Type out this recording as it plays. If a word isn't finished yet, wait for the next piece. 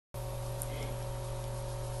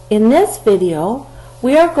In this video,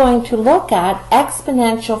 we are going to look at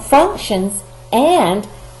exponential functions and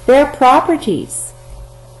their properties.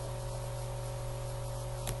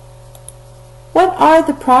 What are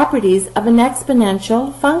the properties of an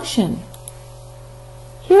exponential function?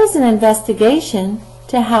 Here's an investigation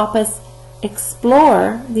to help us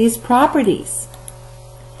explore these properties.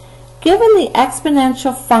 Given the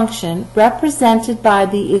exponential function represented by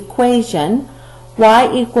the equation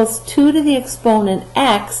y equals 2 to the exponent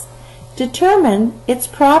x, determine its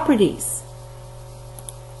properties.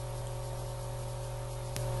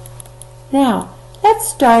 Now, let's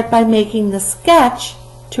start by making the sketch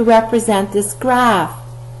to represent this graph.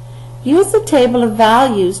 Use the table of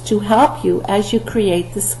values to help you as you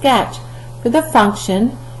create the sketch for the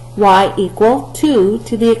function y equal 2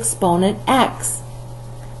 to the exponent x.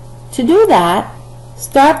 To do that,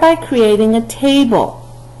 start by creating a table.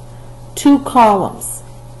 2 columns.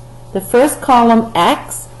 The first column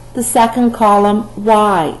x, the second column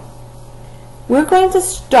y. We're going to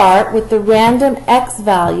start with the random x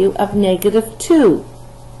value of -2.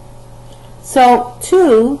 So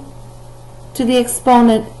 2 to the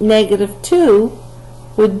exponent -2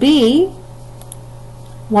 would be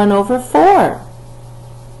 1 over 4.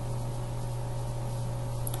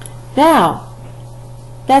 Now,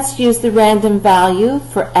 let's use the random value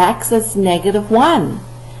for x as -1.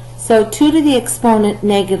 So 2 to the exponent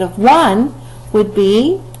 -1 would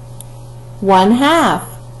be 1/2.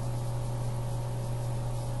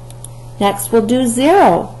 Next we'll do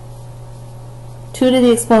 0. 2 to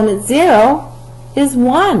the exponent 0 is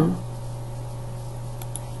 1.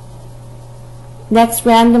 Next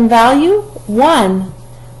random value, 1.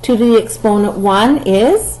 2 to the exponent 1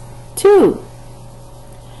 is 2.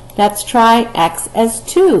 Let's try x as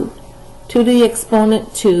 2. 2 to the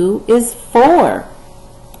exponent 2 is 4.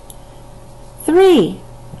 3.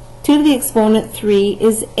 2 to the exponent 3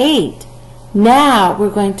 is 8. Now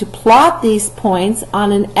we're going to plot these points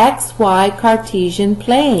on an xy Cartesian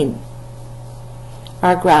plane.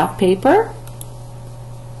 Our graph paper,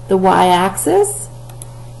 the y-axis,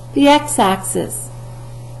 the x-axis.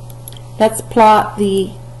 Let's plot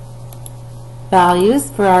the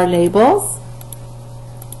values for our labels.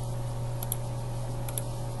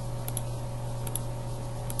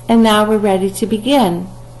 And now we're ready to begin.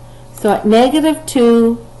 So at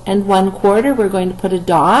 -2 and 1/4, we're going to put a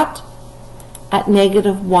dot. At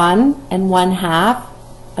 -1 and 1/2,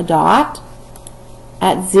 a dot.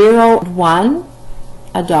 At 0 and 1,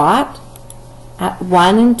 a dot. At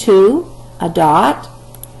 1 and 2, a dot.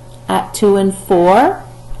 At 2 and 4,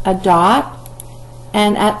 a dot.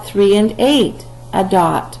 And at 3 and 8, a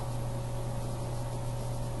dot.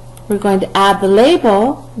 We're going to add the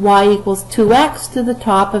label y equals 2x to the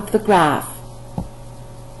top of the graph.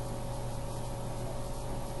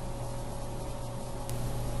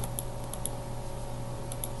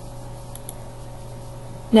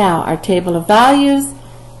 Now our table of values,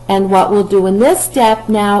 and what we'll do in this step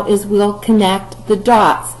now is we'll connect the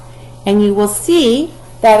dots, and you will see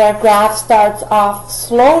that our graph starts off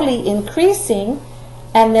slowly increasing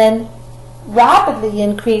and then rapidly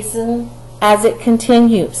increasing as it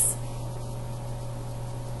continues.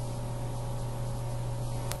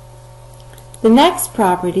 The next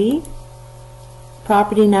property,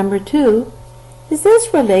 property number 2, is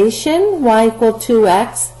this relation y equal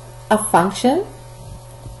 2x a function?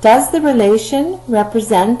 Does the relation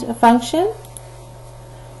represent a function?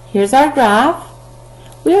 Here's our graph.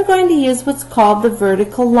 We are going to use what's called the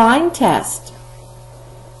vertical line test.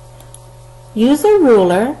 Use a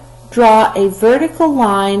ruler, draw a vertical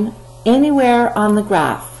line anywhere on the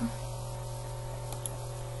graph.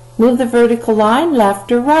 Move the vertical line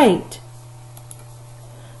left or right.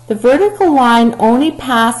 The vertical line only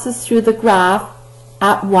passes through the graph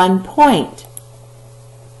at one point.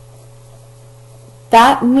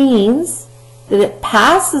 That means that it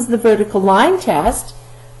passes the vertical line test,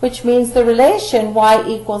 which means the relation y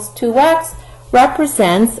equals 2x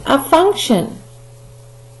represents a function.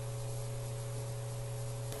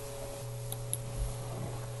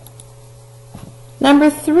 Number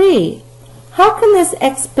 3, how can this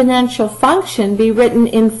exponential function be written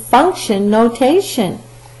in function notation?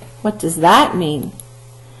 What does that mean?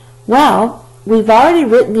 Well, we've already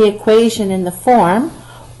written the equation in the form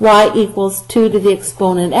y equals 2 to the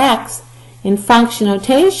exponent x. In function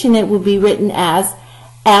notation, it will be written as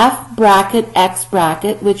f bracket x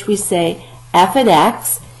bracket, which we say f at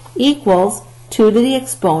x equals 2 to the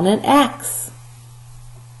exponent x.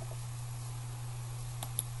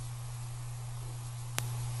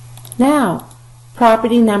 Now,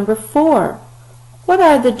 property number 4. What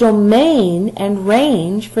are the domain and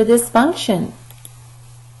range for this function?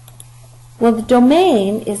 Well, the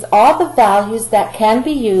domain is all the values that can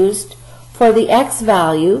be used for the x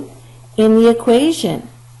value in the equation.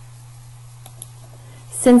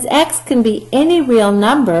 Since x can be any real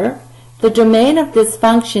number, the domain of this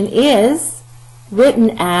function is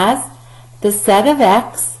written as the set of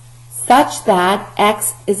x such that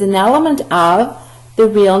x is an element of the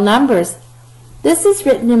real numbers. This is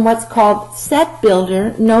written in what's called set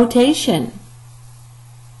builder notation.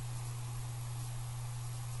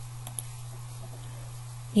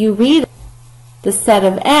 You read the set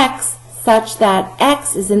of x such that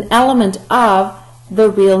x is an element of the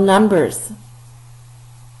real numbers.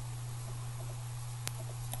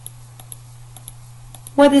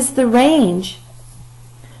 What is the range?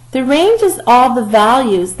 The range is all the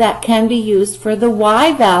values that can be used for the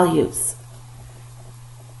y values.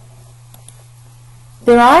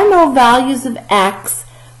 There are no values of x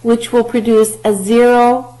which will produce a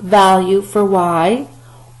 0 value for y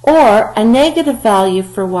or a negative value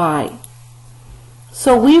for y.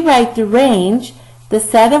 So we write the range, the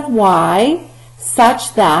set of y,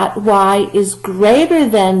 such that y is greater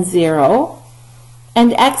than 0,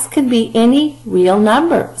 and x can be any real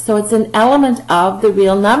number. So it's an element of the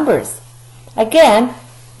real numbers. Again,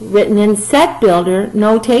 written in set builder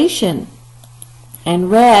notation. And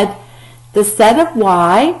read, the set of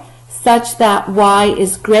y such that y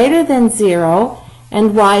is greater than 0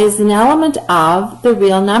 and y is an element of the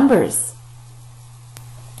real numbers.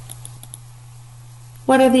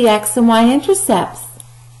 What are the x and y intercepts?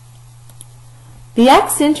 The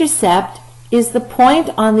x-intercept is the point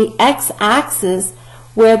on the x-axis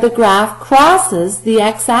where the graph crosses the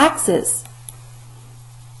x-axis.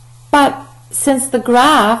 But since the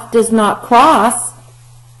graph does not cross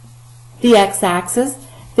the x-axis,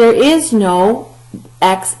 there is no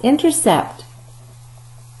x-intercept.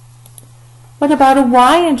 What about a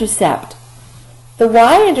y-intercept? The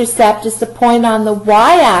y-intercept is the point on the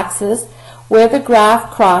y-axis where the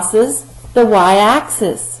graph crosses the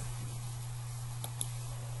y-axis.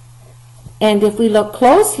 And if we look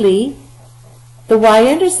closely, the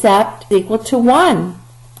y-intercept is equal to 1.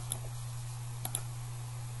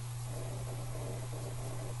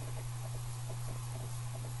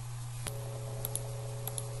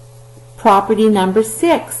 Property number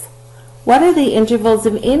 6. What are the intervals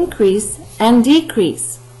of increase and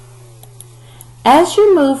decrease? As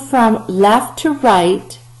you move from left to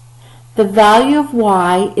right, the value of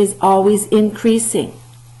y is always increasing.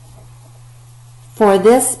 For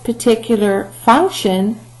this particular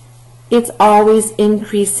function, it's always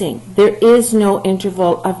increasing. There is no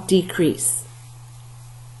interval of decrease.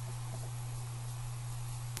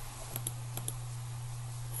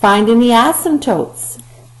 Find any asymptotes.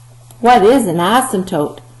 What is an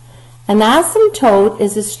asymptote? An asymptote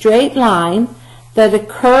is a straight line that a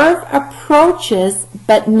curve approaches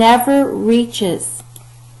but never reaches.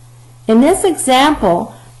 In this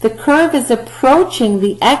example, the curve is approaching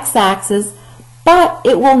the x-axis, but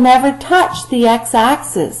it will never touch the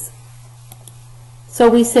x-axis. So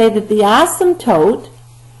we say that the asymptote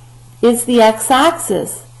is the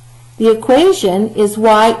x-axis. The equation is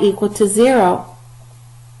y equal to 0.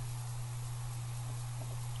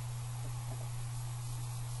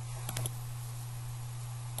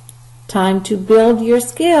 Time to build your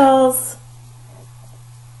skills.